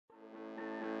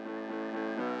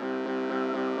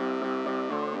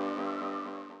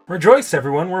Rejoice,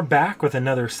 everyone. We're back with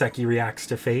another Sekhie Reacts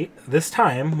to Fate. This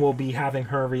time, we'll be having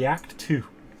her react to...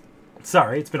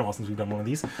 Sorry, it's been a while since we've done one of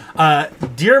these.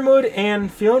 Diarmuid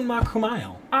and Fionn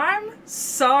Cumhaill. I'm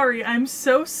sorry. I'm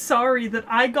so sorry that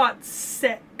I got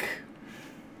sick.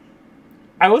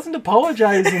 I wasn't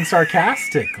apologizing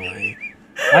sarcastically.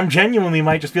 I'm genuinely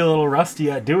might just be a little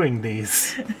rusty at doing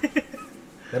these.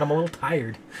 Then I'm a little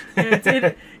tired.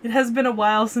 It has been a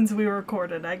while since we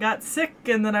recorded. I got sick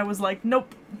and then I was like,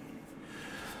 nope.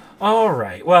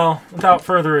 Alright, well, without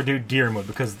further ado, Diarmuid,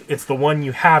 because it's the one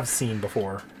you have seen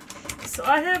before. So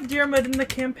I have Diarmuid in the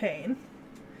campaign.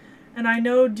 And I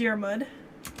know Diarmuid.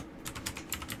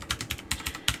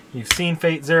 You've seen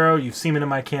Fate Zero, you've seen him in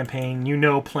my campaign, you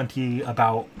know plenty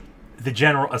about the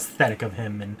general aesthetic of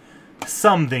him and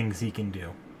some things he can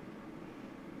do.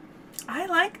 I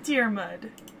like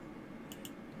Diarmuid.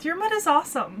 Diarmuid is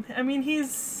awesome. I mean,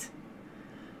 he's...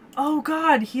 Oh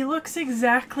god, he looks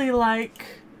exactly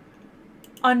like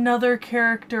another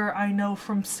character I know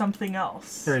from something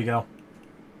else. There you go.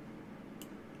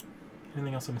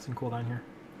 Anything else I'm missing cool down here?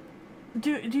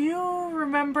 Do you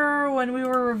remember when we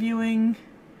were reviewing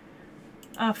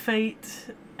Fate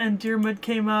and Diarmuid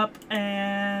came up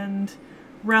and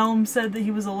Realm said that he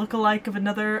was a lookalike of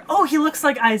another... Oh, he looks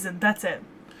like Eisen. That's it.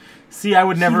 See, I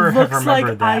would never have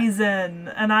remembered that. He looks like Eisen,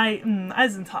 and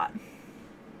Eisen's hot.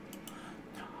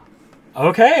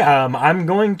 Okay, I'm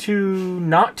going to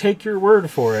not take your word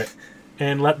for it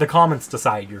and let the comments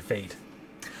decide your fate.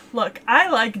 Look, I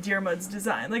like Diarmuid's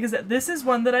design. Like I said, this is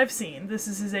one that I've seen. This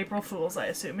is his April Fool's, I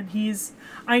assume, and he's...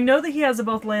 I know that he has a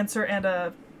both Lancer and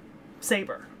a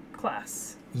Saber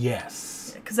class.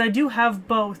 Yes. Because I do have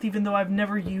both, even though I've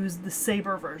never used the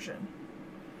Saber version.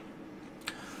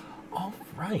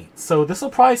 Alright, so this will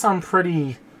probably sound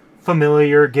pretty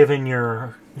familiar given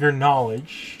your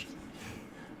knowledge.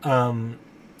 Diarmuid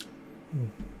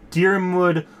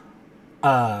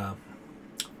Ua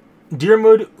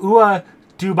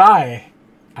Duibhne.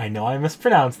 I know I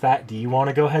mispronounced that. Do you want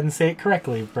to go ahead and say it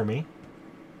correctly for me?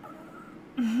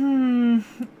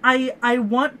 I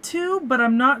want to, but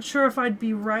I'm not sure if I'd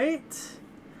be right.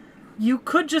 You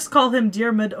could just call him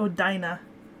Diarmuid Ua Duibhne.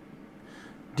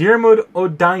 Diarmuid Ua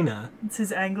Duibhne. It's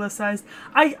his anglicized.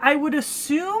 I would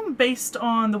assume, based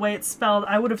on the way it's spelled,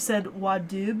 I would have said Ua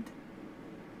Duibhne.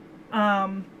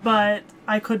 But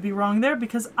I could be wrong there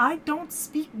because I don't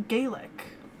speak Gaelic.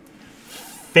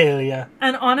 Failure.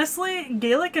 And honestly,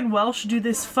 Gaelic and Welsh do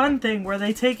this fun thing where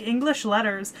they take English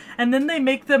letters and then they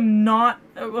make them not...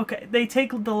 Okay, they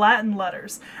take the Latin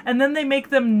letters and then they make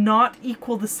them not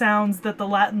equal the sounds that the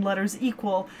Latin letters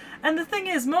equal. And the thing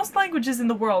is, most languages in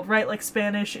the world, right, like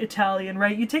Spanish, Italian,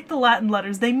 right, you take the Latin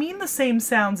letters, they mean the same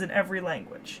sounds in every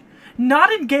language.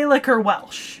 Not in Gaelic or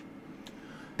Welsh.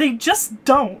 They just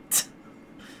don't.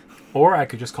 Or I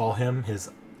could just call him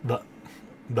the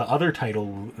other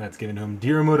title that's given to him,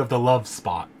 Diarmuid of the Love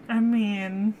Spot. I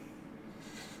mean...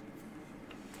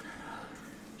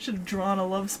 Should have drawn a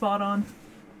love spot on.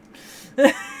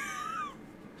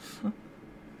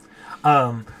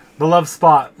 The love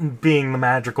spot being the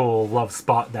magical love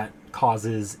spot that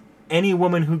causes any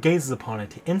woman who gazes upon it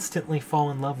to instantly fall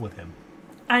in love with him.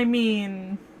 I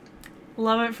mean...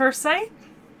 Love at first sight?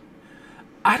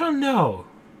 I don't know.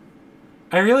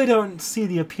 I really don't see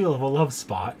the appeal of a love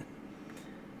spot.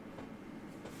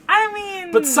 I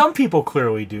mean... But some people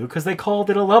clearly do, because they called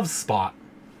it a love spot.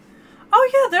 Oh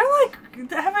yeah, they're like...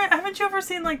 Haven't you ever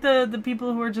seen, like, the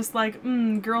people who are just like,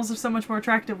 girls are so much more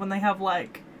attractive when they have,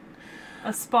 like,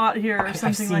 a spot here or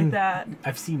something like that.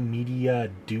 I've seen media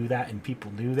do that and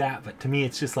people do that, but to me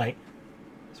it's just like,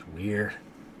 it's weird.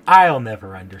 I'll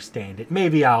never understand it.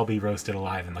 Maybe I'll be roasted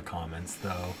alive in the comments,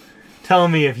 though. Tell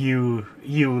me if you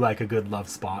like a good love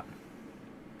spot.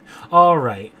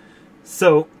 Alright,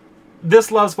 so...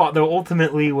 This love spot, though,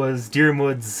 ultimately was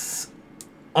Diarmuid's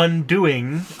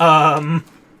undoing.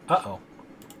 Uh-oh.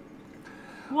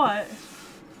 What?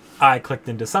 I clicked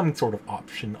into some sort of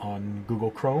option on Google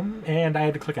Chrome, and I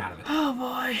had to click out of it. Oh,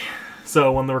 boy.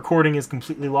 So when the recording is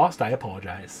completely lost, I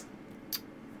apologize.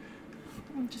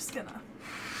 I'm just gonna...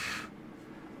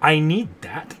 I need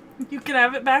that. You can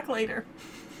have it back later.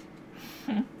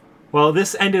 Well,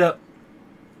 this ended up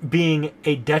being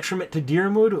a detriment to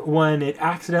Diarmuid when it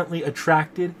accidentally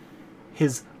attracted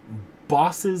his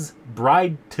boss's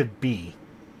bride-to-be.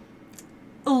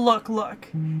 Look.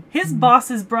 His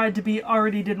boss's bride-to-be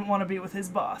already didn't want to be with his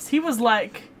boss. He was,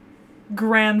 like,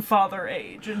 grandfather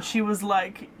age, and she was,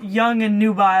 like, young and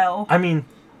nubile. I mean,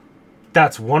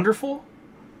 that's wonderful,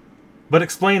 but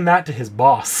explain that to his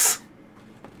boss.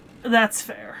 That's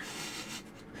fair.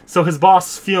 So his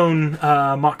boss, Fionn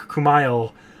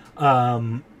Cumhaill,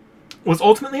 was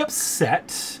ultimately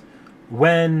upset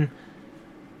when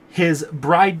his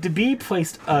bride-to-be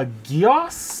placed a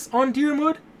gios on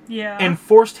Diarmuid Yeah. and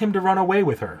forced him to run away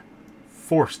with her.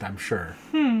 Forced, I'm sure.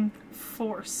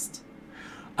 Forced.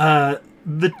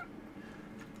 The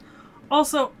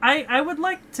Also, I would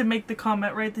like to make the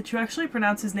comment, right, that you actually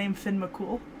pronounce his name Finn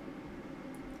McCool.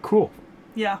 Cool.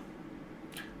 Yeah.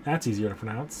 That's easier to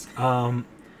pronounce.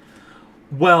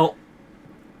 Well,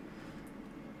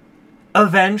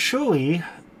 eventually,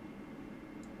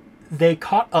 they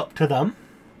caught up to them.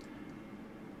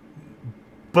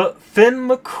 But Finn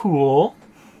McCool,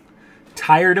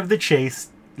 tired of the chase,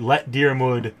 let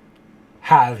Diarmuid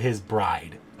have his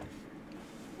bride.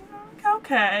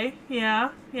 Okay. Yeah.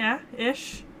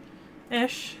 Ish.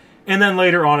 And then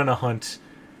later on in a hunt,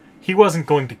 he wasn't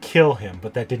going to kill him,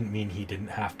 but that didn't mean he didn't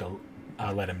have to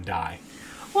let him die.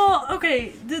 Well, okay,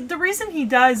 the reason he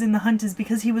dies in the hunt is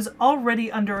because he was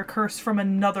already under a curse from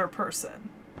another person.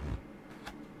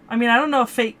 I mean, I don't know if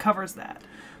fate covers that,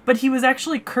 but he was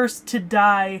actually cursed to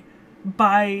die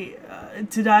by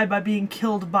being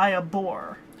killed by a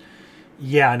boar.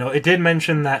 Yeah, no, it did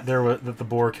mention that that the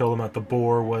boar killed him. That the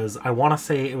boar was, I want to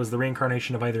say it was the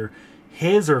reincarnation of either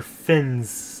his or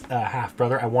Finn's half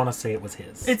brother. I want to say it was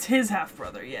his. It's his half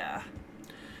brother, yeah.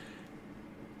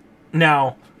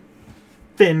 Now,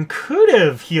 Finn could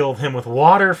have healed him with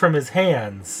water from his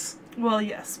hands. Well,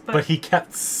 yes, but he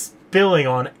kept spilling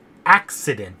on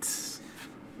accident.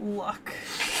 Luck.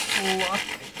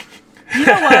 You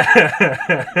know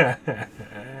what?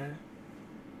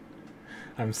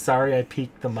 I'm sorry I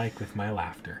peaked the mic with my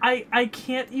laughter. I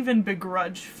can't even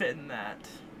begrudge Finn that.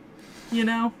 You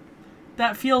know?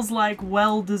 That feels like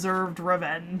well-deserved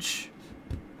revenge.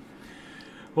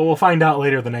 Well, we'll find out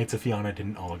later the Knights of Fionn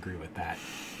didn't all agree with that.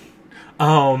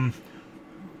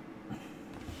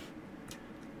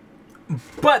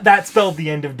 But that spelled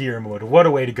the end of Diarmuid. What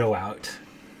a way to go out.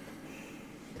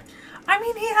 I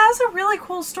mean, he has a really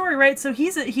cool story, right? So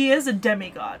he is a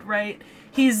demigod, right?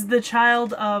 He's the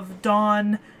child of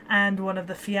Dawn and one of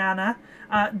the Fianna.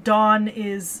 Dawn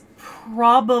is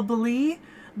probably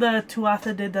the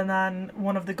Tuatha De Danann,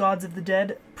 one of the gods of the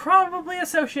dead, probably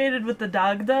associated with the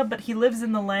Dagda, but he lives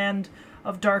in the land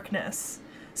of darkness.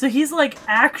 So he's, like,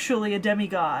 actually a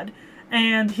demigod,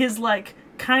 and his, like,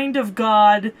 kind of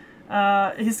god,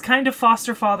 his kind of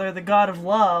foster father, the god of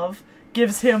love,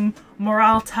 gives him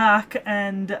Moraltak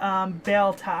and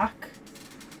Baeltak.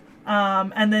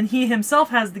 And then he himself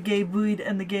has the Gay Buid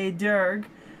and the Gay Durg.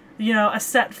 You know, a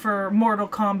set for mortal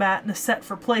combat and a set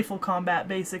for playful combat,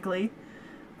 basically.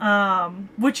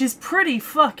 Which is pretty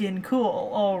fucking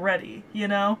cool already, you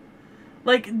know?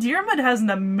 Like, Diarmuid has an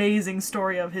amazing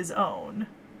story of his own.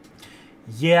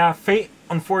 Yeah, Fate,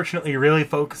 unfortunately, really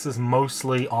focuses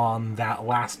mostly on that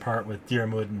last part with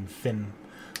Diarmuid and Finn.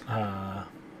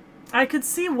 I could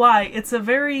see why. It's a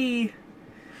very...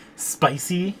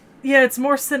 spicy. Yeah, it's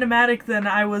more cinematic than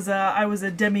I was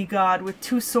a demigod with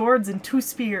 2 swords and 2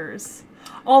 spears.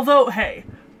 Although, hey,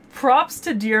 props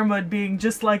to Diarmuid being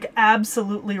just, like,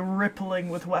 absolutely rippling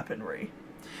with weaponry.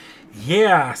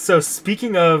 Yeah, so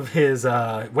speaking of his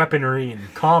weaponry in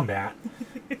combat,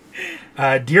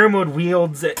 Diarmuid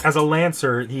wields as a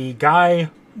lancer the Guy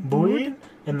Buid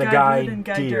and the Guy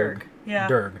Durg. Yeah,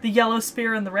 Durg. The yellow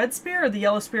spear and the red spear, or the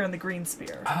yellow spear and the green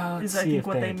spear is, I think,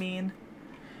 what they mean.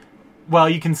 Well,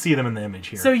 you can see them in the image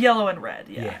here. So yellow and red,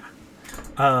 yeah.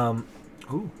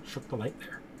 Ooh, shook the light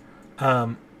there.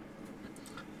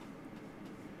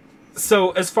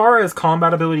 So as far as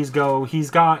combat abilities go,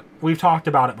 we've talked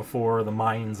about it before, the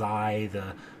Mind's Eye,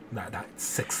 that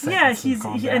 6 seconds in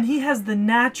combat. And he has the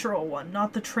natural one,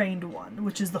 not the trained one,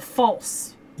 which is the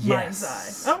false Mind's Eye.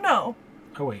 Oh, no.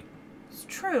 Oh, wait. It's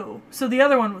true. So the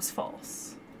other one was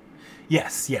false.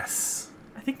 Yes.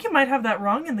 I think you might have that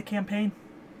wrong in the campaign.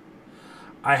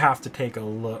 I have to take a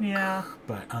look. Yeah.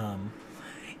 But,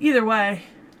 either way.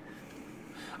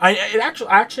 I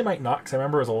actually might not, because I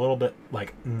remember it was a little bit,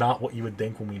 like, not what you would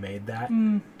think when we made that.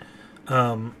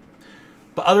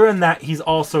 But other than that, he's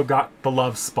also got the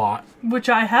love spot. Which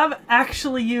I have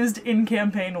actually used in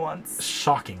campaign once.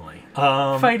 Shockingly.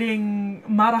 Fighting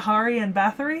Matahari and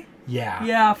Bathory? Yeah.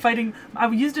 Yeah, I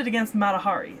used it against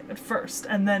Matahari at first,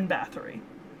 and then Bathory.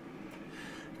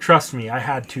 Trust me, I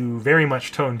had to very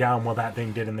much tone down what that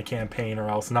thing did in the campaign, or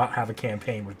else not have a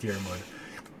campaign with Diarmuid.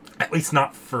 At least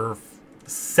not for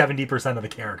 70% of the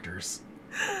characters.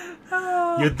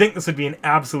 You'd think this would be an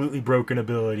absolutely broken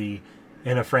ability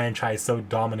in a franchise so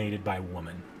dominated by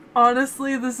women.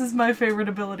 Honestly, this is my favorite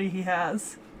ability he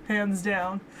has. Hands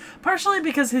down. Partially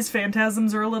because his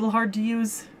phantasms are a little hard to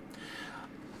use.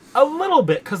 A little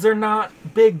bit, because they're not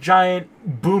big, giant,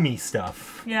 boomy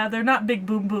stuff. Yeah, they're not big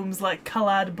boom booms like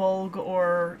Kalad Bolg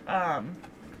or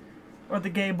the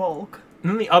Gay Bolg.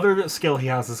 And then the other skill he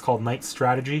has is called Knight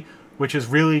Strategy, which is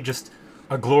really just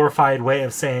a glorified way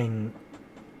of saying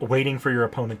waiting for your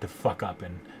opponent to fuck up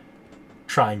and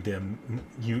trying to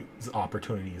use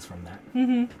opportunities from that.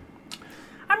 Mm-hmm.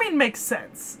 I mean, makes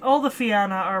sense. All the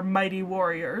Fianna are mighty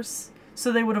warriors,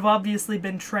 so they would have obviously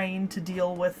been trained to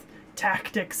deal with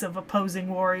tactics of opposing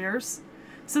warriors.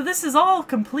 So this is all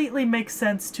completely makes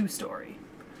sense to story.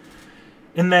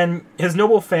 And then his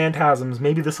noble phantasms,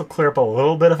 maybe this will clear up a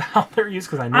little bit of how they're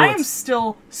used, because I am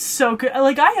still so good.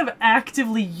 Like, I have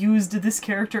actively used this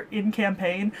character in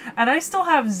campaign, and I still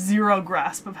have zero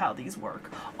grasp of how these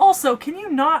work. Also, can you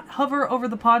not hover over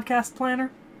the podcast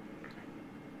planner?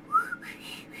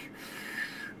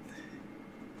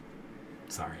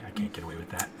 Sorry, I can't get away with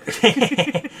that.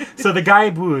 So the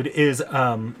Duibhne is,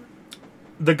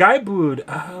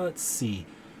 let's see.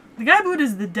 The Duibhne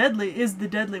is the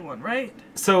deadly one, right?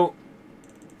 So,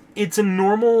 it's a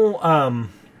normal,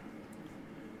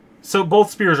 so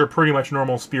both spears are pretty much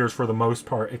normal spears for the most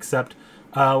part, except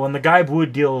when the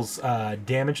Duibhne deals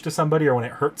damage to somebody or when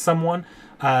it hurts someone,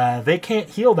 they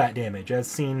can't heal that damage, as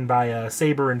seen by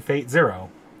Saber and Fate Zero.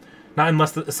 Not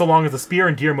unless, so long as the spear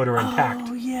and Diarmuid are intact.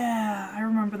 Oh, yeah. I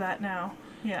remember that now.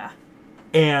 Yeah.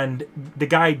 And the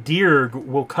guy Dirg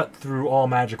will cut through all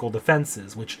magical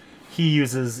defenses, which he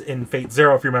uses in Fate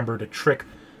Zero, if you remember, to trick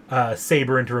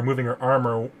Saber into removing her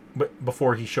armor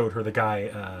before he showed her the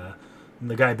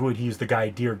Duibhne. He used the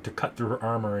guy Dirg to cut through her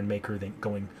armor and make her think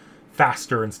going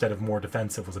faster instead of more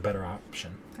defensive was a better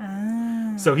option.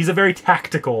 Ah. So he's a very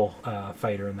tactical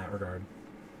fighter in that regard.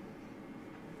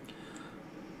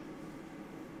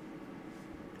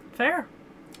 Fair.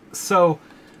 So,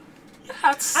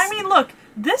 yeah, I mean, look,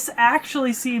 this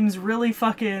actually seems really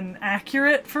fucking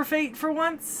accurate for Fate for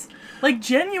once. Like,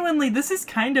 genuinely, this is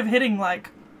kind of hitting, like,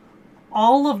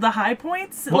 all of the high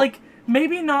points. Well, like,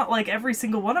 maybe not, like, every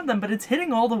single one of them, but it's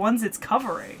hitting all the ones it's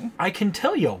covering. I can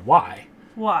tell you why.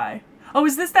 Why? Oh,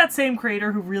 is this that same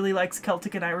creator who really likes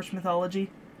Celtic and Irish mythology?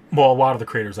 Well, a lot of the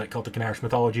creators like Celtic and Irish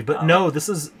mythology, but no, this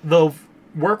is the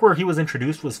work where he was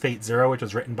introduced was Fate Zero, which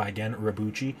was written by Dan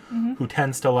Urabuchi, who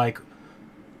tends to, like,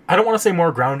 I don't want to say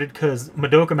more grounded, because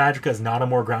Madoka Magica is not a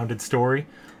more grounded story,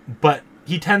 but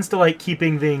he tends to like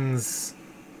keeping things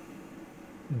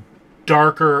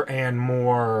darker and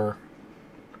more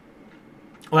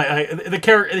like the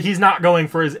character. He's not going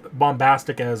for as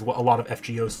bombastic as what a lot of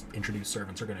FGO introduced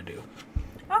servants are going to do.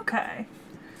 Okay,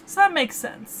 so that makes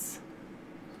sense.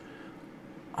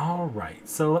 All right,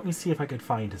 so let me see if I could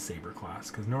find his Saber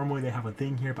class, because normally they have a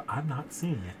thing here, but I'm not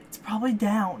seeing it. It's probably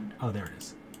down. Oh, there it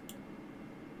is.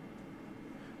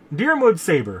 Diarmuid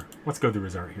Saber. Let's go through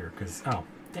his art here, because, oh,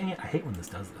 dang it, I hate when this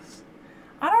does this.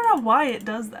 I don't know why it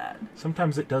does that.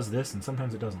 Sometimes it does this, and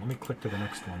sometimes it doesn't. Let me click to the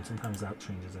next one. Sometimes that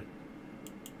changes it.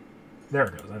 There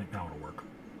it goes. I think that will work.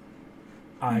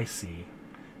 I see.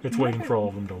 It's waiting for all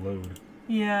of them to load.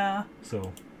 Yeah.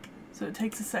 So it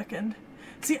takes a second.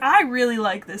 See, I really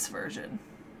like this version.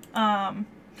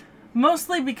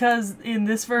 Mostly because in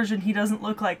this version he doesn't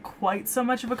look like quite so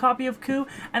much of a copy of Ku,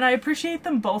 and I appreciate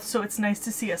them both, so it's nice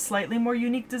to see a slightly more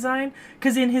unique design,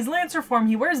 because in his Lancer form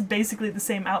he wears basically the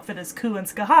same outfit as Ku and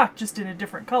Skahak, just in a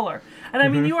different color. And I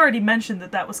mean, you already mentioned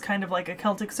that was kind of like a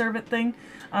Celtic servant thing.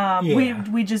 Yeah.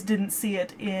 We just didn't see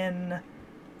it in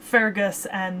Fergus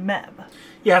and Meb.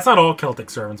 Yeah, it's not all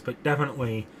Celtic servants, but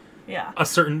definitely a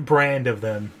certain brand of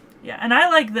them. Yeah, and I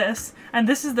like this, and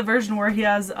this is the version where he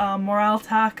has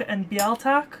Moraltak and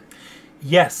Bialtak.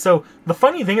 Yes, so the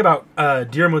funny thing about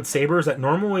Diarmuid Saber is that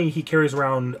normally he carries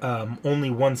around only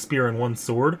one spear and one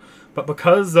sword, but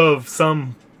because of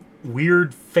some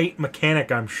weird fate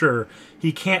mechanic, I'm sure,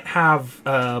 he can't have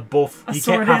both. He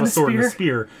can't have a sword and a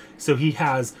spear, so he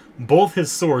has both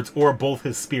his swords or both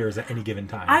his spears at any given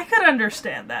time. I could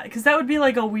understand that, because that would be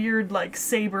like a weird, like,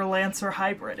 Saber-Lancer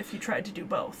hybrid if you tried to do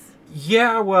both.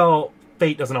 Yeah, well,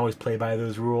 Fate doesn't always play by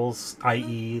those rules,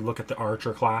 i.e. look at the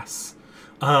Archer class.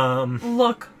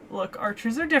 Look,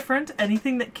 archers are different.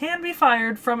 Anything that can be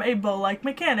fired from a bow-like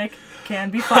mechanic can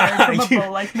be fired from a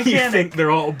bow-like mechanic. You think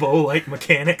they're all bow-like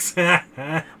mechanics?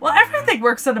 Well, everything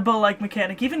works on a bow-like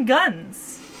mechanic, even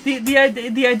guns. The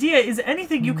idea is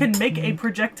anything you can make a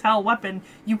projectile weapon,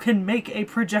 you can make a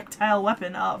projectile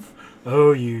weapon of.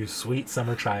 Oh, you sweet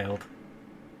summer child.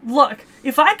 Look,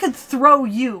 if I could throw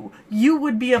you, you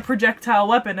would be a projectile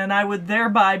weapon, and I would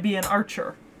thereby be an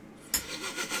archer.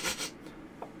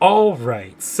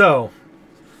 Alright, so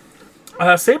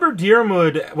Saber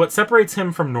Diarmuid, what separates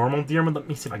him from normal Diarmuid, let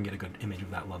me see if I can get a good image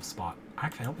of that love spot.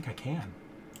 Actually, I don't think I can.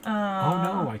 Oh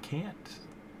no, I can't.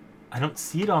 I don't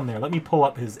see it on there. Let me pull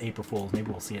up his April Fools.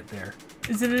 Maybe we'll see it there.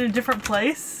 Is it in a different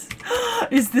place?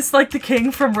 Is this like the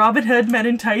king from Robin Hood Men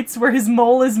in Tights where his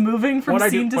mole is moving from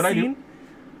scene to scene?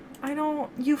 I don't...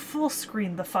 You full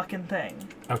screen the fucking thing.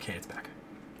 Okay, it's back.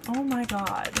 Oh my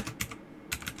god.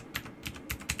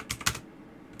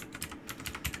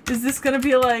 Is this gonna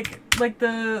be like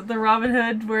the Robin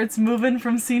Hood where it's moving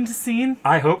from scene to scene?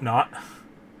 I hope not.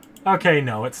 Okay,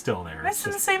 no, it's still there. It's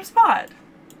in the same spot.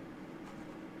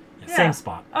 Yeah. Same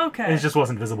spot. Okay. It just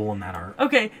wasn't visible in that art.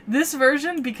 Okay, this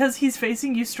version, because he's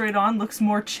facing you straight on, looks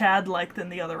more Chad-like than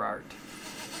the other art.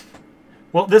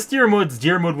 Well, this Diarmuid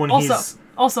when he's...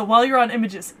 Also, while you're on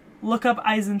images, look up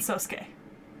Aizen Sosuke.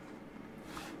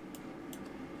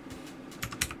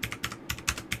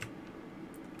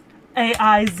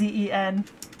 Aizen.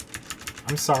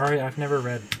 I'm sorry, I've never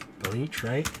read Bleach,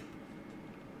 right?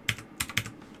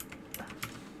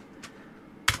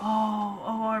 Oh,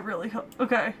 I really hope...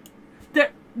 Okay.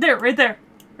 Right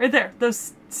there.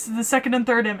 Those, the second and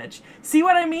third image. See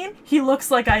what I mean? He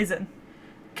looks like Aizen.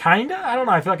 Kinda? I don't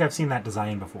know. I feel like I've seen that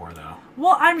design before, though.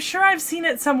 Well, I'm sure I've seen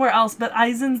it somewhere else, but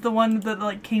Aizen's the one that,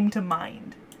 like, came to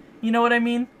mind. You know what I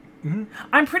mean? Mm-hmm.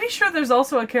 I'm pretty sure there's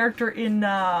also a character in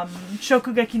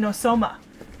Shokugeki no Soma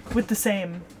with the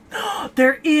same...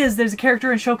 There's a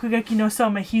character in Shokugeki no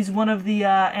Soma. He's one of the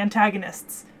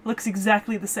antagonists. Looks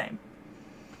exactly the same.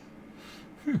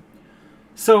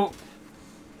 So,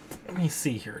 let me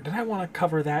see here. Did I want to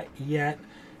cover that yet?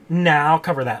 Nah, I'll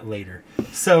cover that later.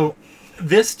 So,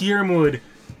 this Diarmuid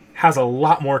has a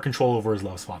lot more control over his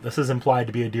love spot. This is implied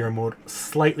to be a Diarmuid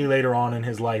slightly later on in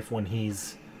his life when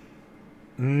he's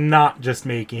not just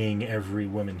making every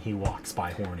woman he walks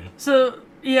by horny. So,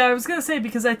 yeah, I was going to say,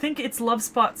 because I think it's love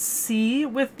spot C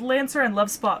with Lancer and love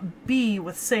spot B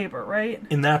with Saber, right?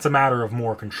 And that's a matter of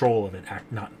more control of it,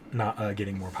 not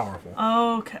getting more powerful.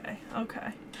 Okay.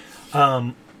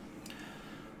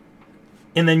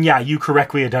 And then, yeah, you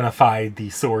correctly identified the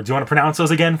swords. You want to pronounce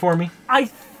those again for me? I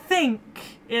think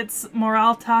it's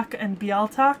Moraltak and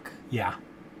Bialtak. Yeah.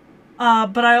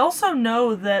 But I also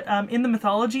know that in the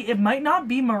mythology, it might not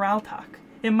be Moraltak.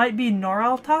 It might be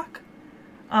Noraltak.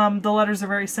 The letters are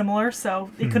very similar, so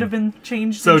it could have been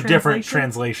changed. So different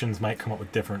translations might come up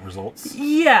with different results.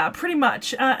 Yeah, pretty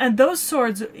much. And those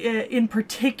swords, in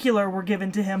particular, were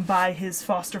given to him by his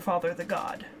foster father, the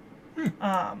god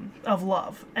of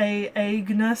love.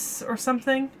 Agnes or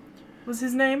something was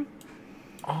his name.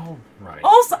 Oh, right.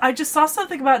 Also, I just saw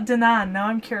something about Danan. Now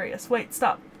I'm curious. Wait,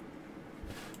 stop.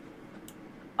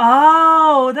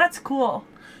 Oh, that's cool.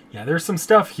 Yeah, there's some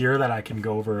stuff here that I can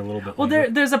go over a little bit later.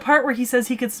 There's a part where he says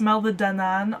he could smell the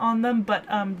Danan on them, but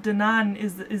Danan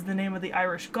is the name of the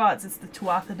Irish gods. It's the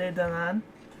Tuatha de Danann.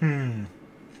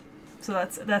 So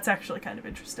that's actually kind of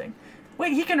interesting.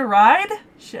 Wait, he can ride?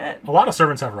 Shit. A lot of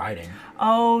servants have riding.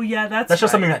 Oh, yeah, that's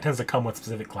just something that tends to come with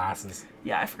specific classes.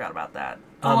 Yeah, I forgot about that.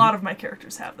 A lot of my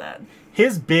characters have that.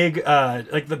 His big,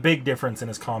 the big difference in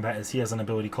his combat is he has an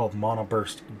ability called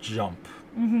Monoburst Jump.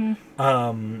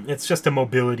 Mm-hmm. It's just a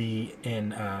mobility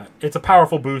and it's a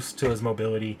powerful boost to his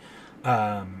mobility.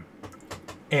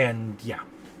 And yeah,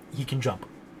 he can jump.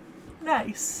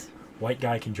 Nice. White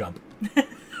guy can jump.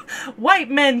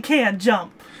 White men can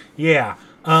jump. Yeah.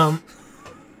 And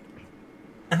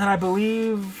then I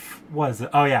believe, what is it?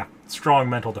 Oh yeah, strong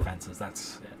mental defenses.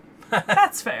 That's it.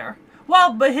 That's fair.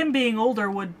 Well, but him being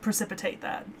older would precipitate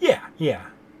that. Yeah.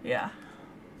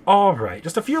 All right,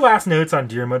 just a few last notes on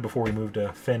Diarmuid before we move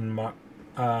to Finn.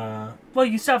 Well,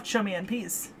 you still have to show me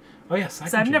NPs. Oh yes,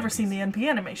 because I've never seen the NP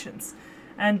animations,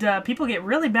 and people get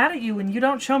really mad at you when you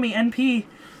don't show me NP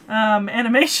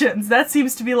animations. That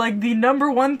seems to be like the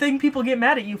 #1 thing people get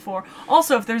mad at you for.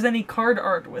 Also, if there's any card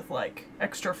art with like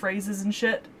extra phrases and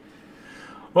shit.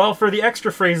 Well, for the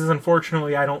extra phrases,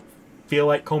 unfortunately, I don't feel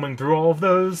like combing through all of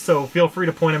those, so feel free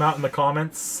to point them out in the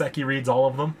comments. Sekhie reads all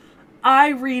of them. I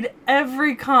read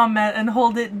every comment and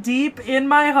hold it deep in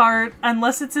my heart,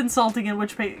 unless it's insulting, in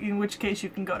which case you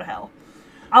can go to hell.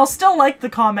 I'll still like the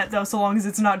comment, though, so long as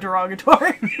it's not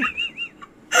derogatory.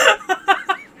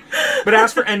 But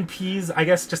as for NPs, I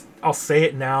guess I'll say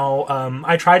it now.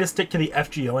 I try to stick to the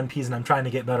FGO NPs, and I'm trying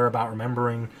to get better about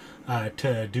remembering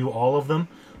to do all of them.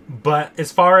 But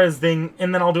as far as and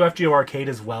then I'll do FGO Arcade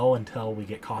as well until we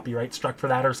get copyright struck for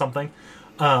that or something.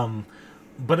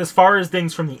 But as far as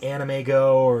things from the anime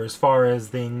go, or as far as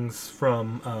things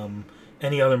from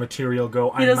any other material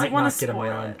go, I might not get them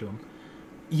around to them.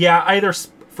 Yeah, either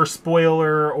for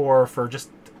spoiler or for just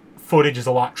footage is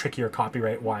a lot trickier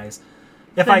copyright-wise.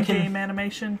 If I can, game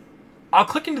animation. I'll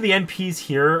click into the NPs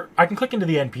here. I can click into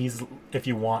the NPs if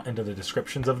you want, into the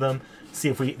descriptions of them. See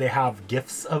if they have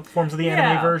GIFs of forms of the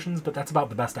anime versions, but that's about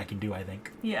the best I can do, I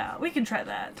think. Yeah, we can try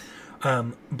that.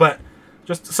 But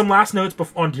just some last notes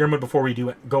on Diarmuid before we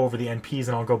go over the NPs,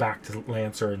 and I'll go back to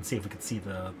Lancer and see if we can see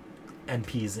the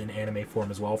NPs in anime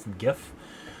form as well from GIF.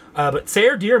 But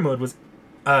Sayer Diarmuid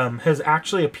has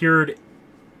actually appeared...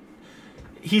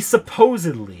 He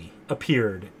supposedly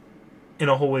appeared in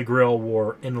a Holy Grail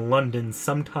War in London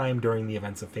sometime during the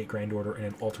events of Fate Grand Order in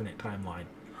an alternate timeline.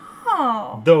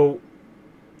 Oh. Though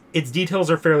its details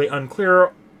are fairly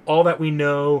unclear, all that we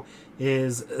know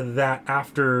is that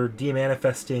after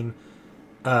demanifesting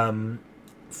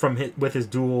with his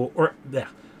duel,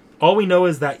 all we know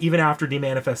is that even after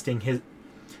demanifesting,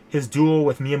 his duel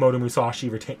with Miyamoto Musashi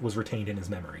was retained in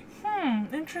his memory.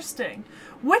 Interesting.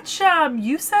 Which,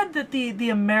 you said that the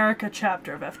America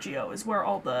chapter of FGO is where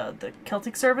all the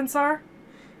Celtic servants are?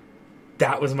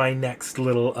 That was my next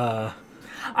little, I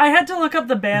had to look up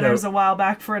the banners a while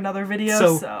back for another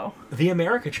video, so... The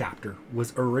America chapter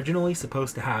was originally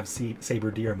supposed to have Saber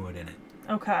Diarmuid in it.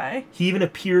 Okay. He even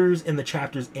appears in the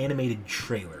chapter's animated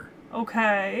trailer.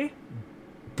 Okay.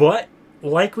 But,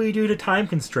 likely due to time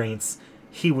constraints,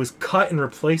 he was cut and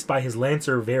replaced by his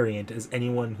Lancer variant, as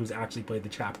anyone who's actually played the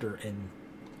chapter in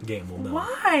game will know.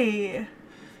 Why?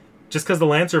 Just because the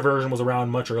Lancer version was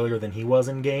around much earlier than he was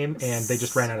in game, and they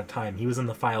just ran out of time. He was in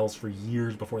the files for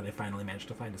years before they finally managed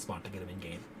to find a spot to get him in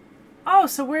game. Oh,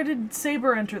 so where did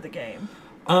Saber enter the game?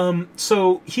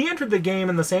 So he entered the game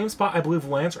in the same spot I believe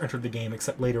Lancer entered the game,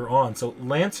 except later on. So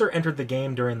Lancer entered the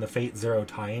game during the Fate Zero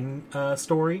tie-in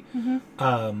story.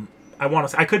 Mm-hmm.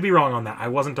 I could be wrong on that. I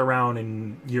wasn't around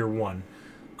in year one.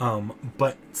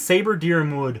 But Saber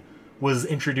Diarmuid was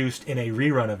introduced in a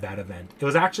rerun of that event. It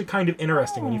was actually kind of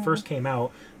interesting. When he first came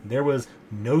out, there was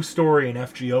no story in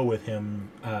FGO with him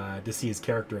to see his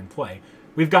character in play.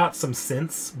 We've got some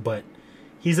since, but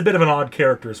he's a bit of an odd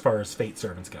character as far as Fate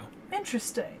servants go.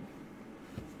 Interesting.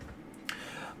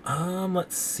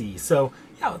 Let's see. So,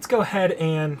 yeah, let's go ahead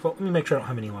and... Well, let me make sure I don't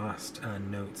have any last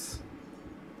notes.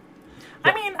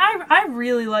 I mean, I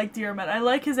really like Diarmuid. I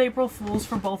like his April Fools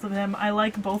for both of them. I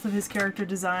like both of his character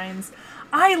designs.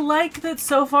 I like that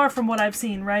so far from what I've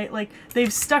seen, right? Like,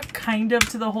 they've stuck kind of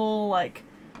to the whole, like,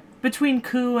 between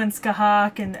Ku and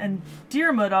Skahak and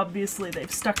Diarmuid, obviously,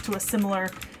 they've stuck to a similar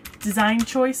design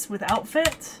choice with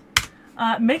outfit.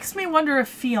 Makes me wonder if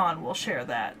Fionn will share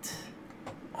that.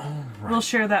 All right. Will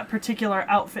share that particular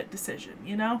outfit decision,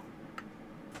 you know?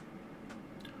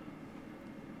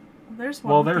 There's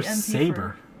one. Well, there's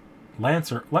Saber.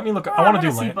 Lancer. Let me look. I want to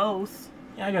do see both.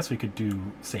 Yeah, I guess we could do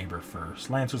Saber first.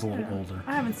 Lancer's a little older.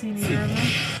 I haven't seen either of them.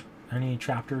 Any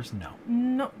chapters? No.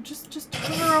 No, just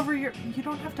hover over your... You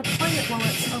don't have to play it while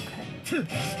it's... Okay.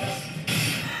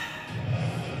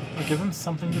 I'll give him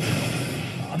something to do.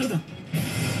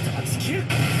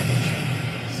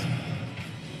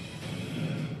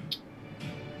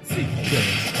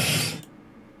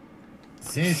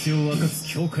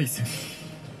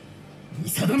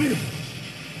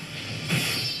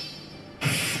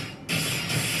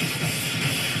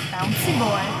 Bouncy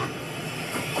boy.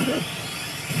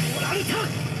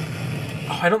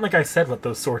 Oh, I don't think I said what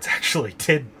those swords actually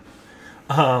did.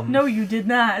 No, you did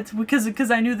not,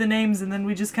 because I knew the names and then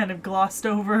we just kind of glossed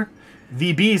over.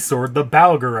 The B sword, the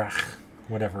Balgarach,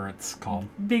 whatever it's called.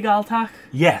 Big Altak.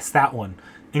 Yes, that one.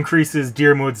 Increases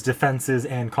Diarmuid's defenses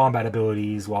and combat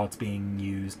abilities while it's being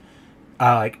used.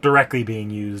 Like, directly being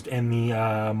used. And the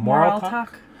Moraltak?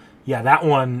 Yeah, that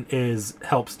one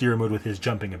helps Diarmuid with his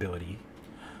jumping ability.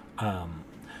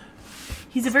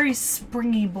 He's a very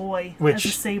springy boy as a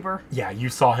saber. Yeah, you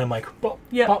saw him like pop,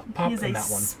 pop, pop in that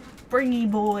one. Springy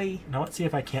boy. Now let's see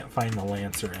if I can't find the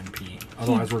Lancer NP.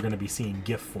 Otherwise we're going to be seeing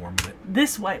GIF form of it.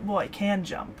 This white boy can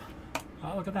jump.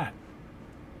 Oh, look at that.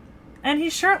 And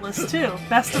he's shirtless too.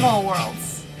 Best of all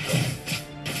worlds.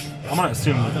 I'm going to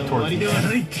assume towards the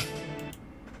end.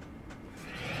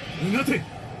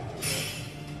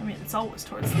 I mean, it's always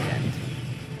towards the end.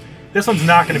 This one's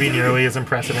not going to be nearly as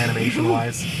impressive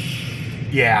animation-wise.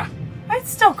 Yeah. It's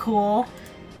still cool.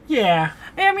 Yeah.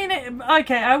 I mean,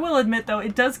 okay, I will admit though,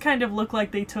 it does kind of look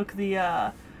like they took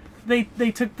the,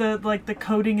 they took the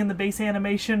coding and the base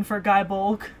animation for Guy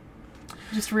Bulk,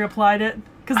 just reapplied it,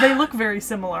 because they look very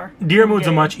similar. Diarmuid's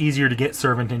a much easier to get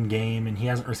servant in game, and he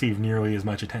hasn't received nearly as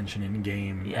much attention in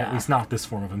game. Yeah. At least not this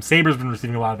form of him. Saber's been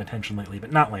receiving a lot of attention lately,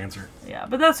 but not Lancer. Yeah,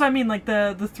 but that's what I mean. Like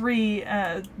the three,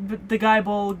 the Guy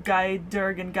Bulk, Guy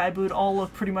Durg, and Guy Boot all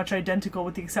look pretty much identical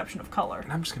with the exception of color.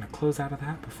 And I'm just gonna close out of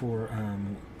that before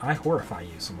I horrify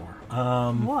you some more.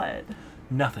 What?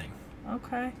 Nothing.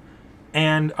 Okay.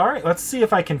 And all right, let's see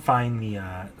if I can find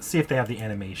the see if they have the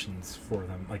animations for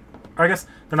them. Like, or I guess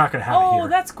they're not going to have it here. Oh,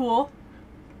 that's cool.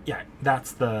 Yeah,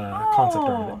 that's the concept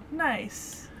art of it. Oh,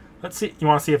 nice. Let's see. You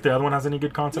want to see if the other one has any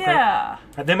good concept art?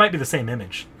 Yeah. They might be the same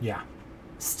image. Yeah.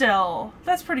 Still,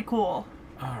 that's pretty cool.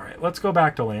 All right, let's go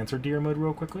back to Lancer Diarmuid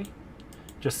real quickly.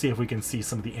 Just see if we can see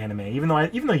some of the anime, even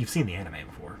though you've seen the anime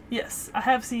before. Yes, I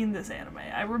have seen this anime.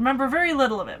 I remember very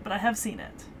little of it, but I have seen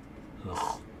it.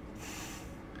 Ugh.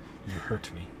 You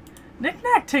hurt me.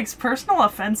 Knick-Knack takes personal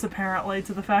offense, apparently,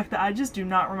 to the fact that I just do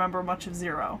not remember much of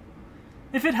Zero.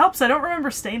 If it helps, I don't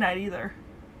remember Stay Night either.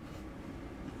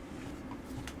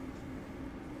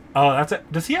 Oh, that's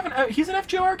it. Does he have an... He's an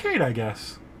FGO arcade, I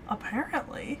guess.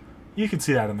 Apparently. You can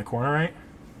see that in the corner, right?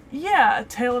 Yeah,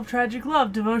 Tale of Tragic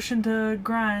Love, Devotion to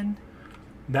Grind.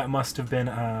 That must have been,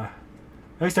 at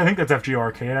least I think that's FGO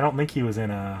arcade. I don't think he was in,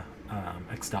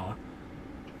 Extella.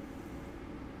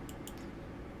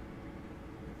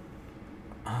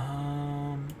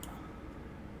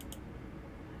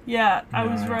 Yeah, I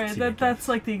No, was I don't right. see it, That's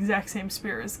like the exact same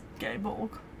spear as Gay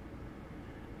Bulk.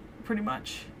 Pretty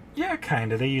much. Yeah,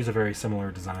 kind of. They use a very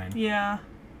similar design. Yeah.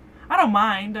 I don't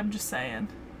mind, I'm just saying.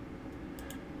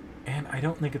 And I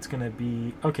don't think it's going to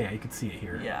be... Okay, I can see it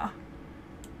here. Yeah.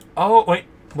 Oh, wait.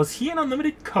 Was he in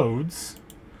Unlimited Codes?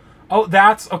 Oh,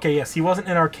 that's... Okay, yes. He wasn't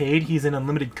in Arcade. He's in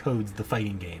Unlimited Codes, the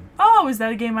fighting game. Oh, is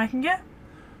that a game I can get?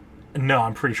 No,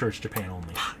 I'm pretty sure it's Japan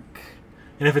only. Fuck.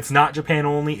 And if it's not Japan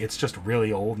only, it's just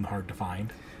really old and hard to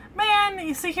find. Man,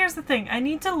 you see, here's the thing. I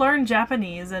need to learn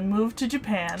Japanese and move to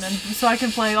Japan and so I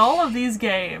can play all of these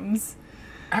games.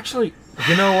 Actually,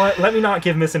 you know what? Let me not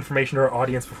give misinformation to our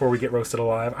audience before we get roasted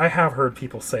alive. I have heard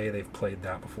people say they've played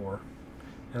that before.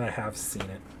 And I have seen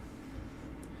it.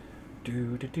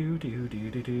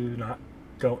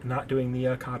 Not doing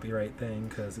the copyright thing,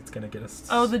 because it's going to get us...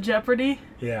 Oh, the Jeopardy?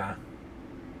 Yeah.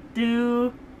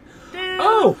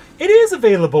 Oh, it is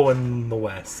available in the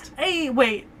West. Hey,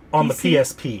 wait. On PC? the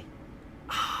PSP.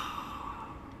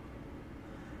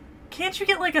 Can't you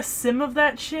get, like, a sim of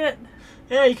that shit?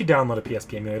 Yeah, you could download a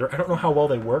PSP emulator. I don't know how well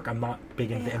they work. I'm not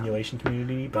big into the emulation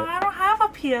community, But but... I don't have a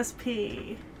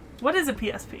PSP. What is a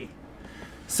PSP?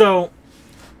 So...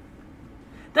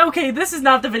 Okay, this is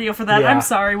not the video for that. Yeah. I'm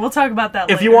sorry. We'll talk about that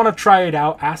later. If you want to try it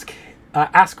out, ask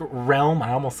Realm,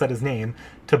 I almost said his name,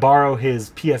 to borrow his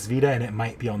PS Vita, and it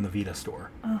might be on the Vita store.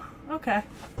 Oh, okay.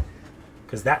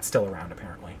 Because that's still around,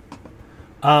 apparently.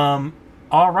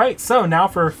 Alright, so now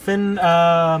for Finn...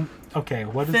 okay,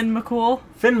 what is... Finn McCool.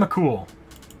 Finn McCool.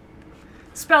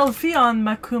 Spelled Fionn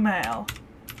Cumhaill.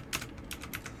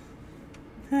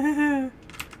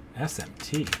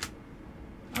 SMT.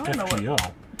 I don't know what...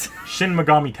 FGO. Shin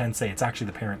Megami Tensei. It's actually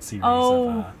the parent series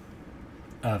of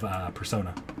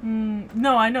Persona.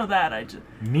 No, I know that. I just...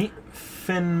 Meet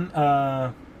Finn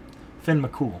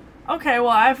McCool. Okay, well,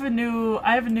 I have a new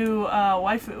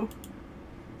waifu.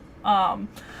 I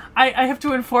have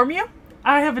to inform you,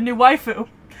 I have a new waifu.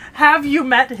 Have you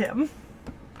met him?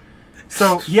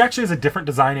 So, he actually has a different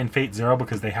design in Fate Zero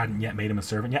because they hadn't yet made him a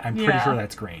servant yet. I'm pretty sure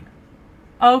that's Grain.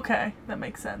 Okay, that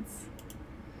makes sense.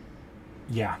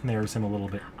 Yeah, there's him a little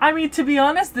bit. I mean, to be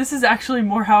honest, this is actually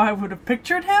more how I would have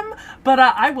pictured him, but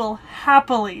I will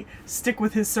happily stick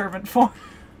with his servant form.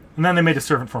 And then they made a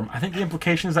servant form. I think the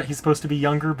implication is that he's supposed to be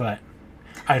younger, but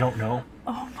I don't know.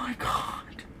 Oh my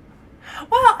god.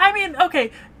 Well, I mean,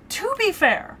 okay, to be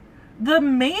fair, the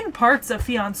main parts of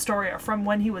Fionn's story are from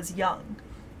when he was young,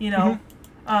 you know?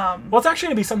 Mm-hmm. Well, it's actually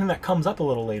going to be something that comes up a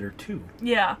little later, too.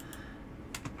 Yeah.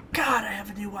 God, I have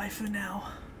a new waifu now.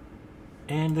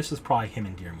 And this is probably him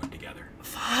and Diarmuid together.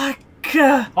 Fuck.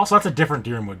 Also, that's a different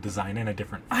Diarmuid design and a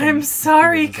different... I'm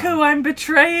sorry, Ku, I'm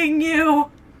betraying you.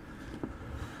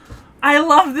 I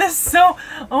love this so...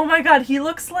 Oh my god, he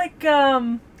looks like,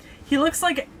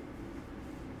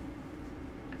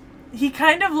 he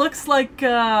kind of looks like,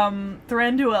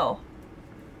 Thranduil.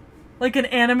 Like an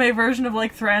anime version of,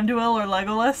 like, Thranduil or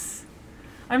Legolas.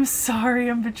 I'm sorry,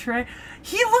 I'm betraying...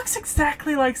 He looks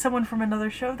exactly like someone from another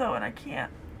show, though, and I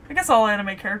can't. I guess all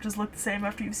anime characters look the same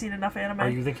after you've seen enough anime. Are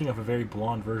you thinking of a very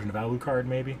blonde version of Alucard,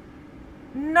 maybe?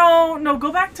 No, go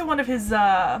back to one of his,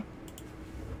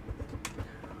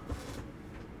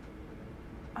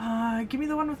 give me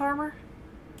the one with armor.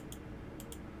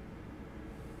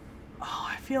 Oh,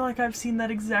 I feel like I've seen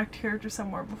that exact character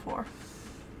somewhere before.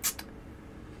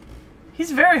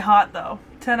 He's very hot, though.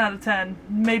 10 out of 10.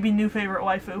 Maybe new favorite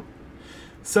waifu.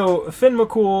 So, Finn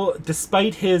McCool,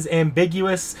 despite his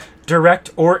ambiguous,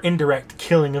 direct or indirect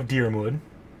killing of Diarmuid...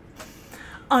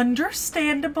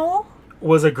 Understandable.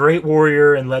 ...was a great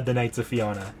warrior and led the Knights of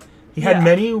Fianna. He had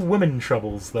many women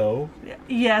troubles, though.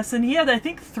 Yes, and he had, I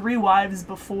think, 3 wives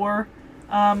before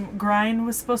Grein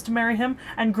was supposed to marry him,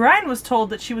 and Grein was told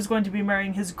that she was going to be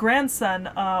marrying his grandson,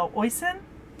 Oisin?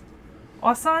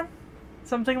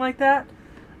 Something like that.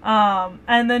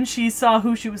 And then she saw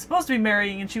who she was supposed to be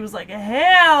marrying, and she was like,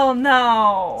 hell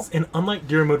no! And unlike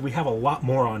Diarmuid, we have a lot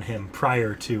more on him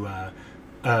prior to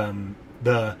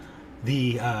the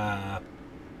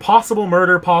possible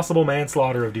murder, possible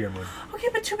manslaughter of Diarmuid. Okay,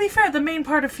 but to be fair, the main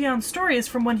part of Fionn's story is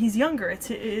from when he's younger. It's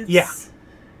yeah.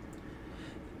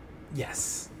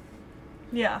 Yes.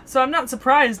 Yeah, so I'm not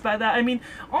surprised by that. I mean,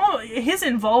 all his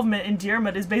involvement in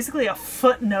Diarmuid is basically a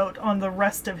footnote on the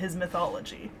rest of his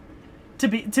mythology. To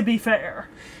be fair.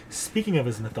 Speaking of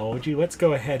his mythology, let's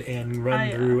go ahead and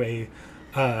run through a.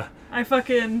 I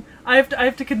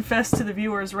have to confess to the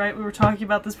viewers, right? We were talking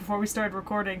about this before we started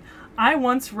recording. I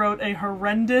once wrote a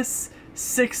horrendous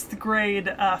 6th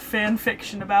grade fan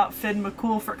fiction about Finn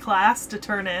McCool for class to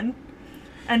turn in.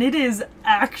 And it is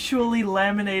actually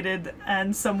laminated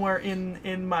and somewhere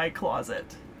in my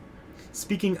closet.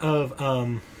 Speaking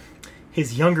of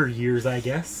his younger years, I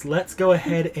guess, let's go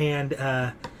ahead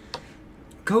and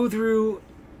go through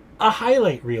a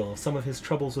highlight reel of some of his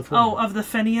troubles with women. Oh, of the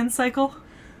Fenian cycle?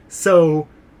 So,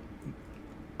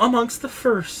 amongst the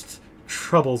first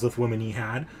troubles with women he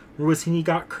had was he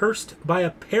got cursed by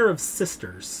a pair of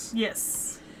sisters.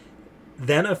 Yes.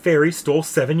 Then a fairy stole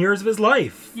 7 years of his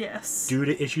life. Yes. Due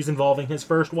to issues involving his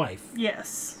first wife.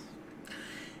 Yes.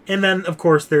 And then, of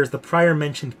course, there's the prior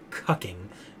mentioned cucking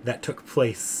that took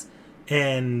place.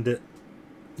 And,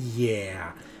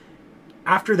 yeah.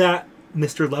 After that,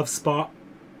 Mr. Lovespot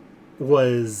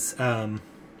was, I'm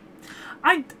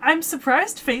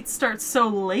surprised Fate starts so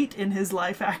late in his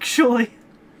life, actually.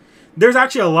 There's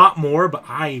actually a lot more, but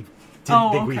I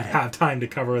didn't think we'd have time to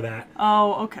cover that.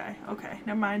 Oh, okay. Okay,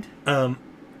 never mind.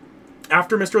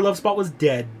 After Mr. Lovespot was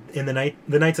dead, the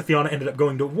Knights of Fionn ended up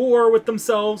going to war with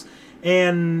themselves,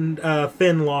 and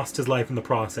Finn lost his life in the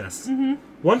process. Mm-hmm.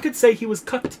 One could say he was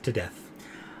cucked to death.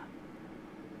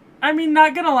 I mean,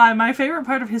 not gonna lie, my favorite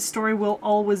part of his story will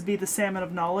always be the Salmon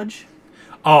of Knowledge.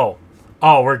 Oh,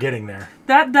 we're getting there.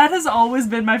 That has always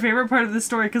been my favorite part of the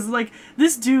story, because, like,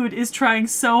 this dude is trying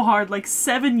so hard, like,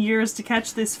 7 years to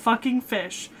catch this fucking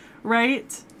fish,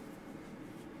 right?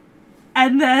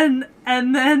 And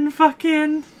then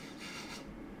fucking...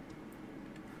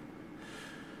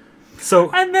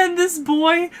 So... And then this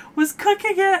boy was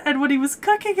cooking it, and when he was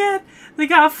cooking it, they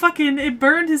got fucking... It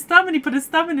burned his thumb, and he put his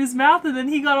thumb in his mouth, and then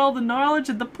he got all the knowledge,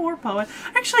 and the poor poet...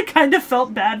 I actually kind of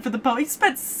felt bad for the poet. He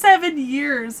spent 7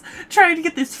 years trying to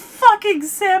get this fucking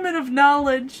salmon of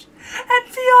knowledge. And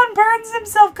Fionn burns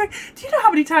himself cooking. Do you know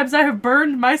how many times I have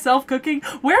burned myself cooking?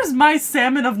 Where's my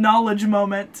salmon of knowledge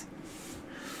moment?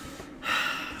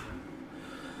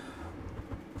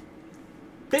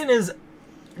 Finn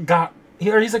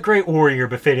he's a great warrior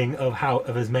befitting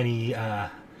of his many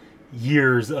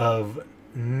years of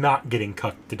not getting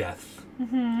cucked to death.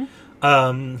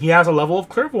 Mm-hmm. He has a level of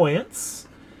clairvoyance,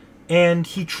 and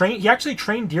he actually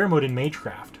trained Diarmuid in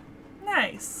magecraft.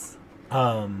 Nice.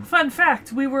 Fun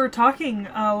fact, we were talking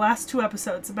last 2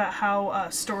 episodes about how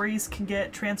stories can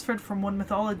get transferred from one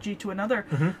mythology to another.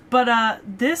 Mm-hmm. But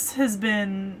this has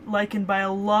been likened by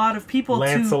a lot of people to...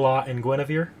 Lancelot and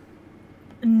Guinevere?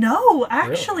 No,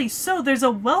 actually. Really? So there's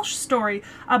a Welsh story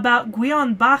about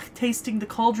Gwion Bach tasting the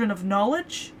cauldron of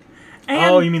knowledge.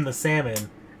 And you mean the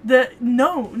salmon?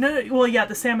 No. Well, yeah,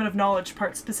 the salmon of knowledge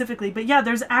part specifically. But yeah,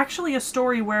 there's actually a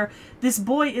story where this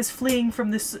boy is fleeing from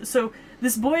this... So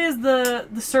this boy is the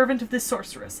servant of this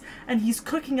sorceress, and he's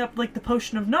cooking up, like, the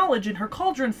potion of knowledge in her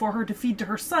cauldron for her to feed to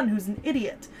her son, who's an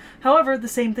idiot. However, the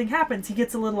same thing happens. He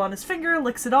gets a little on his finger,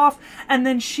 licks it off, and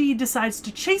then she decides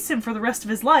to chase him for the rest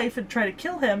of his life and try to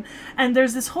kill him. And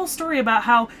there's this whole story about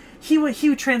how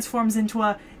he transforms into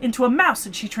a mouse,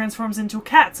 and she transforms into a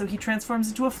cat, so he transforms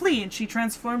into a flea, and she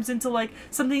transforms into, like,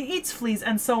 something that eats fleas,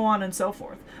 and so on and so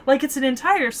forth. Like, it's an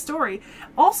entire story.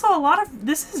 Also, a lot of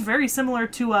this is very similar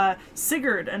to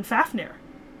Sigurd and Fafnir.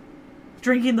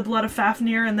 Drinking the blood of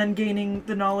Fafnir and then gaining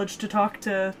the knowledge to talk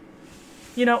to,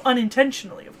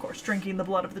 unintentionally, of course, drinking the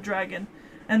blood of the dragon,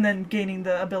 and then gaining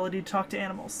the ability to talk to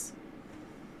animals.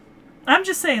 I'm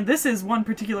just saying, this is one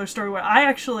particular story where I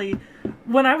actually,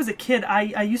 when I was a kid,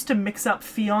 I used to mix up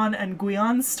Fionn and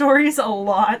Gwion stories a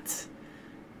lot.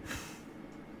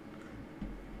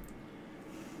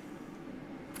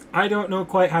 I don't know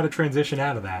quite how to transition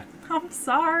out of that. I'm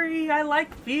sorry, I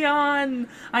like Fionn.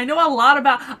 I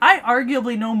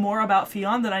arguably know more about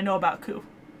Fionn than I know about Ku.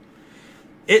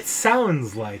 It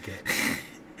sounds like it.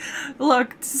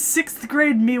 Look, 6th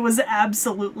grade me was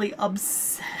absolutely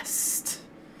obsessed.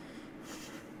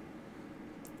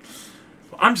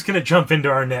 I'm just gonna jump into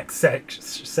our next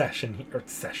section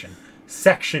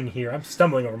here. I'm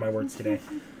stumbling over my words today.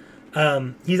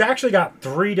 He's actually got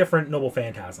 3 different noble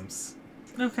phantasms.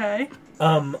 Okay.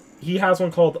 He has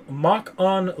one called Mach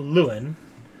on Luin.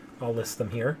 I'll list them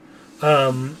here.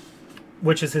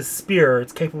 Which is his spear.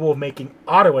 It's capable of making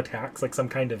auto attacks like some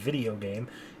kind of video game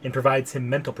and provides him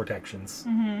mental protections.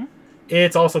 Mm-hmm.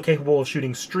 It's also capable of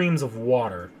shooting streams of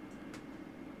water.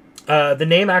 The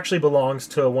name actually belongs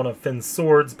to one of Finn's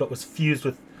swords, but was fused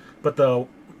with, but the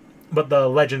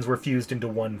legends were fused into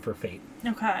one for Fate.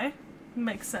 Okay,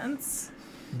 makes sense.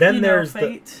 Then there's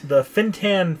the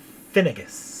Fintan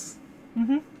Finnegas.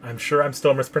 Mm-hmm. I'm sure I'm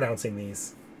still mispronouncing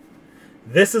these.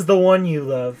 This is the one you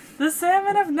love. The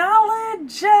Salmon of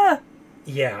Knowledge!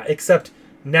 Yeah, except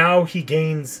now he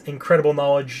gains incredible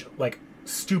knowledge, like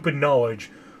stupid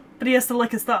knowledge. But he has to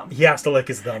lick his thumb. He has to lick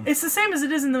his thumb. It's the same as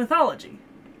it is in the mythology.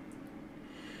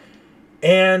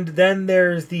 And then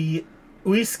there's the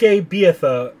Uiske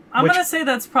Beatha. I'm going to say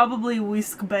that's probably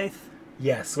Uiske Baith.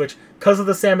 Yes, which, because of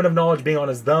the Salmon of Knowledge being on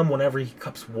his thumb, whenever he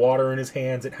cups water in his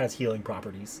hands, it has healing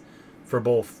properties for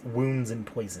both wounds and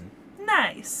poison.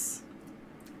 Nice.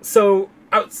 So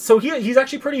he's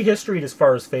actually pretty historied as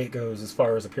far as Fate goes, as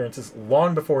far as appearances,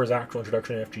 long before his actual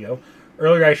introduction in FGO.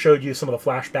 Earlier I showed you some of the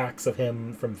flashbacks of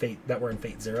him from Fate that were in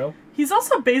Fate Zero. He's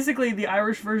also basically the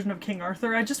Irish version of King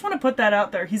Arthur. I just want to put that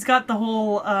out there. He's got the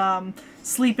whole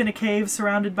sleep in a cave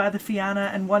surrounded by the Fianna,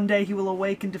 and one day he will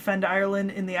awake and defend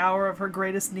Ireland in the hour of her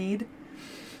greatest need.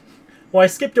 Well, I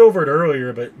skipped over it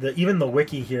earlier, but even the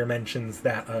wiki here mentions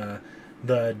that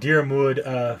the Diarmuid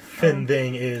Fionn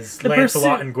thing is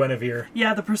Lancelot and Guinevere.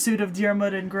 Yeah, the pursuit of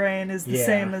Diarmuid and Grain is the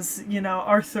same as,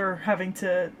 Arthur having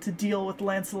to deal with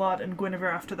Lancelot and Guinevere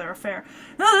after their affair.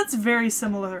 No, that's very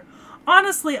similar.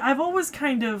 Honestly, I've always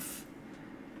kind of...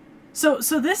 So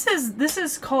this is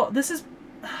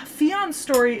Fionn's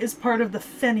story is part of the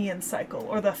Fenian cycle,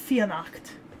 or the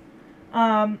Fionnacht,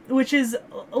 which is,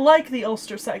 like the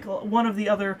Ulster cycle, one of the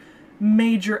other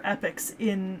major epics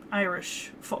in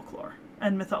Irish folklore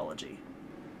and mythology.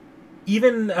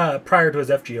 Even prior to his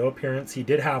FGO appearance, he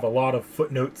did have a lot of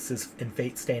footnotes in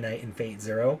Fate Stay Night and Fate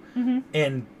Zero,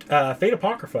 and Fate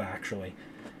Apocrypha, actually.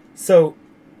 So,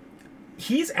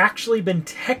 he's actually been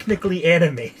technically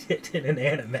animated in an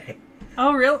anime.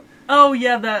 Oh, really? Oh,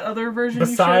 yeah, that other version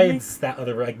Besides that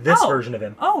other, like this version of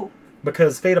him. Oh.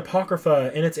 Because Fate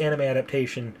Apocrypha, in its anime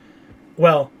adaptation,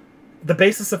 well, the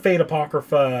basis of Fate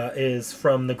Apocrypha is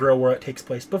from the Grill War that takes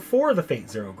place before the Fate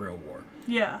Zero Grill War.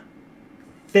 Yeah.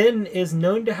 Finn is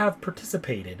known to have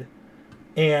participated,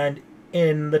 and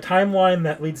in the timeline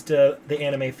that leads to the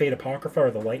anime Fate Apocrypha, or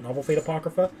the light novel Fate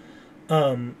Apocrypha,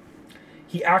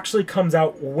 he actually comes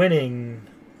out winning,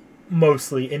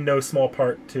 mostly, in no small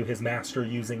part to his master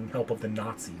using help of the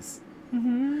Nazis.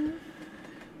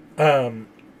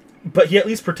 But he at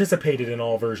least participated in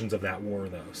all versions of that war,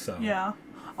 though, so... Yeah.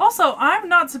 Also, I'm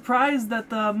not surprised that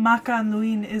the Macan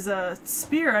Luin is a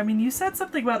spear. I mean, you said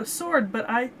something about a sword, but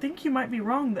I think you might be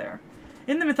wrong there.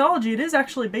 In the mythology, it is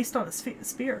actually based on a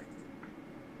spear.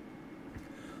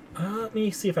 Let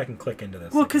me see if I can click into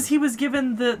this. Well, because he was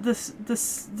given the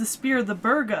spear, the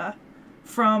Burga,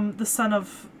 from the son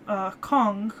of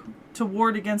Kong to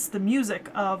ward against the music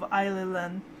of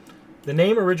Ailelan. The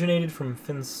name originated from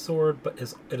Finn's sword, but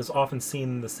it is often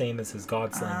seen the same as his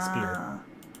god-slaying spear.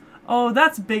 Oh,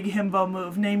 that's big himbo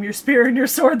move. Name your spear and your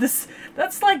sword. That's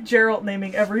like Geralt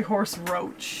naming every horse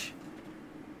Roach.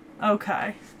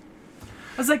 Okay.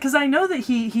 I was like, because I know that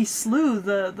he slew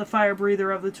the fire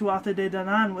breather of the Tuatha De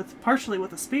Danann partially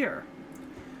with a spear.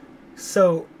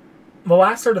 So, the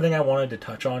last sort of thing I wanted to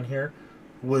touch on here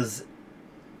was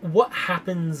what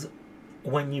happens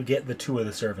when you get the two of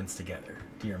the servants together,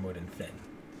 Diarmuid and Finn.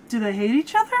 Do they hate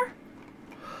each other?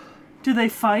 Do they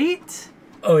fight?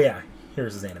 Oh yeah,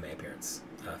 here's his anime appearance,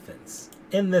 Finn's.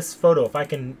 In this photo, if I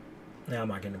can... No, I'm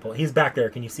not going to pull it. He's back there.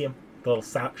 Can you see him? The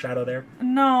little shadow there?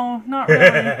 No, not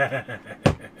really.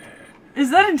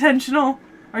 Is that intentional?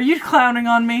 Are you clowning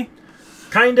on me?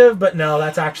 Kind of, but no,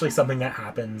 that's actually something that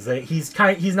happens. He's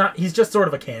just sort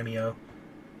of a cameo.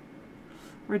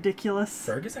 Ridiculous.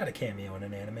 Fergus had a cameo in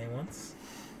an anime once.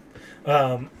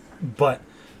 But,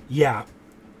 yeah.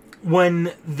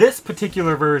 When this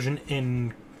particular version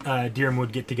in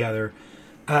Diarmuid get together...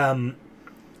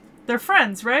 they're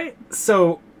friends, right?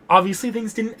 So, obviously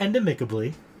things didn't end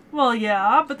amicably. Well,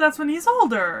 yeah, but that's when he's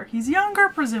older. He's younger,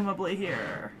 presumably,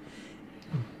 here.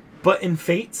 But in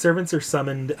Fate, servants are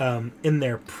summoned in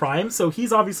their prime, so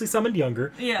he's obviously summoned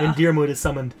younger. Yeah. And Diarmuid is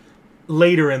summoned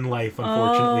later in life,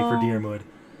 unfortunately, for Diarmuid.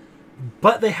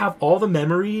 But they have all the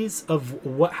memories of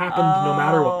what happened no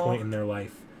matter what point in their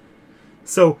life.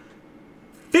 So,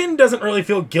 Finn doesn't really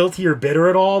feel guilty or bitter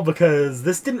at all because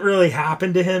this didn't really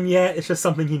happen to him yet. It's just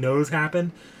something he knows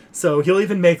happened. So he'll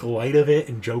even make light of it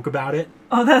and joke about it.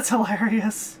 Oh, that's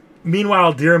hilarious.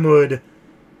 Meanwhile, Diarmuid...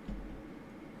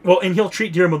 Well, and he'll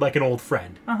treat Diarmuid like an old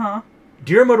friend. Uh-huh.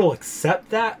 Diarmuid will accept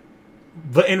that,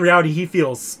 but in reality, he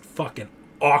feels fucking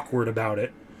awkward about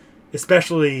it.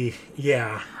 Especially,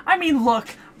 yeah. I mean, look,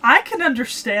 I can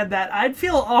understand that. I'd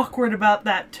feel awkward about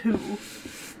that, too.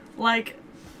 Like...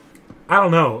 I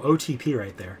don't know. OTP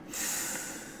right there.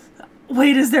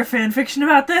 Wait, is there fanfiction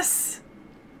about this?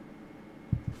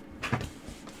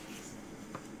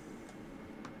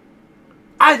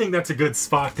 I think that's a good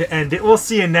spot to end it. We'll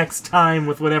see you next time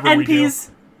with whatever we do.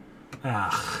 NPs.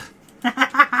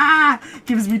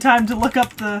 Gives me time to look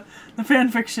up the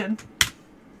fanfiction.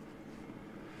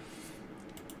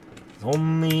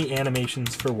 Only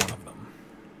animations for one of them.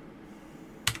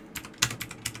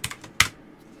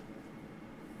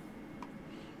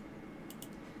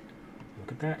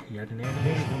 Look at that. He had an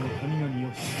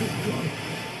animation.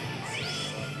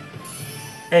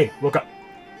 Hey, look up.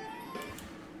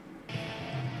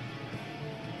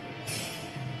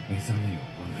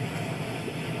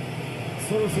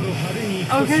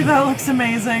 Okay, that looks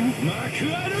amazing.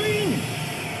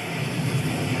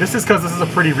 This is because this is a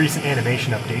pretty recent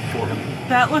animation update for him.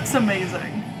 That looks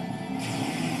amazing.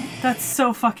 That's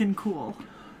so fucking cool.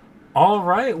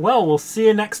 Alright, well, we'll see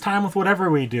you next time with whatever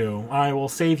we do. I will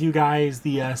save you guys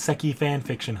the Sekhie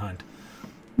fanfiction hunt.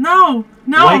 No!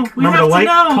 Remember to like,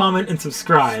 know. comment, and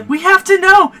subscribe. We have to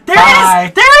know! There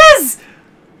Bye. it is! There it is!